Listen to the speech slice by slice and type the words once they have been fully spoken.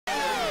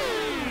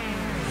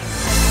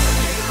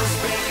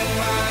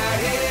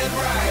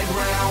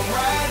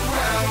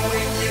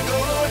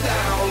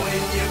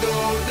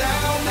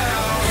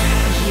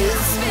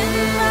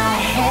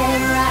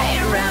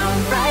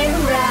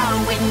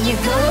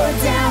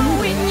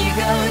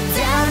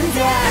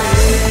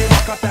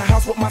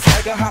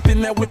swagger, hop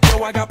in that whip,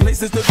 yo, I got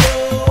places to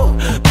go.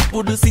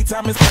 People to see,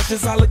 time is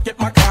precious. I look at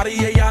my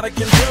Cartier out of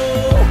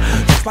control.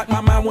 Just like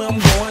my mind where I'm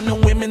going, the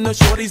women, the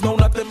shorties know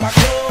nothing but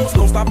clothes.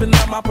 No stopping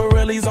at my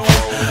Pirelli's on.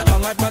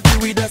 Unlike my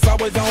jewelry, that's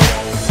always on.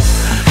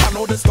 I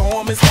know the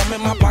storm is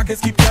coming, my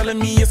pockets keep telling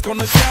me it's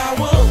gonna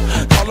shower.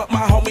 Call up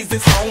my homies,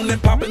 it's on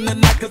and popping the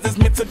night, cause it's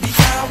meant to be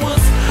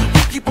ours.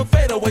 We keep a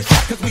fadeaway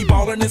shot, cause we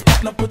ballin' this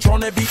platinum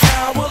Patron every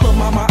hour. Lil'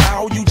 mama,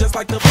 ow, you just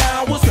like the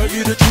flowers. Serve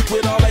you the truth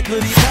with all that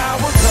goody power,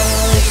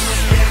 cause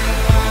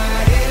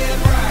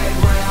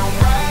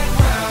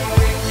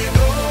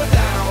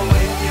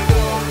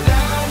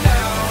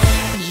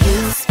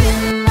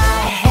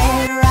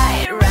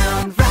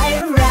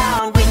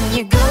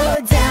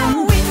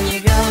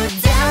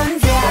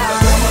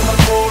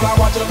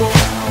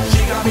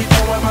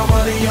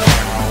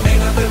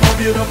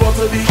beautiful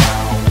to be.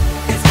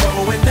 It's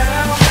going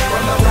down.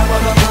 From the top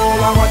of the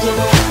pool, I watch her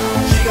go.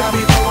 She got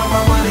me throwing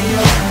my money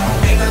up.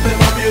 Ain't nothing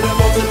more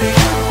beautiful to be.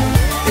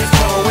 It's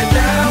going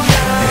down.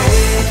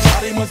 Hey,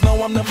 Charlie must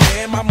know I'm the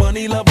man. My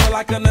money lover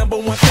like a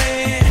 #1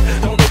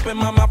 fan. Don't open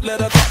my mouth,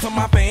 let her talk to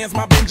my fans.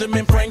 My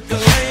Benjamin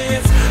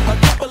Franklin's. A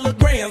couple of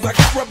grands, I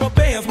got rubber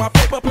bands. My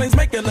paper planes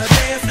making a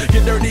dance.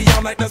 Get dirty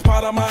all night, that's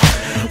part of my.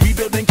 We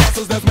building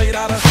castles that's made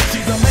out of.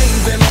 She's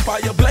amazing, on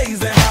fire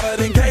blazing, hotter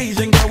than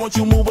Cajun. Girl, won't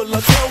you move a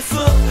little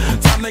closer?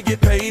 Time to get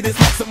paid, it's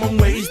maximum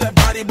wage. That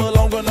body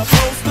belong on a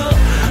poster.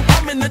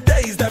 I'm in the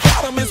days, that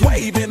bottom is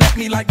waving at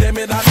me like, damn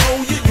it, I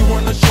know you. You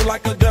run the show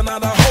like a gun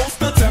out of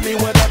holster. Tell me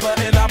whatever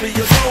and I'll be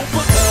your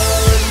gopher.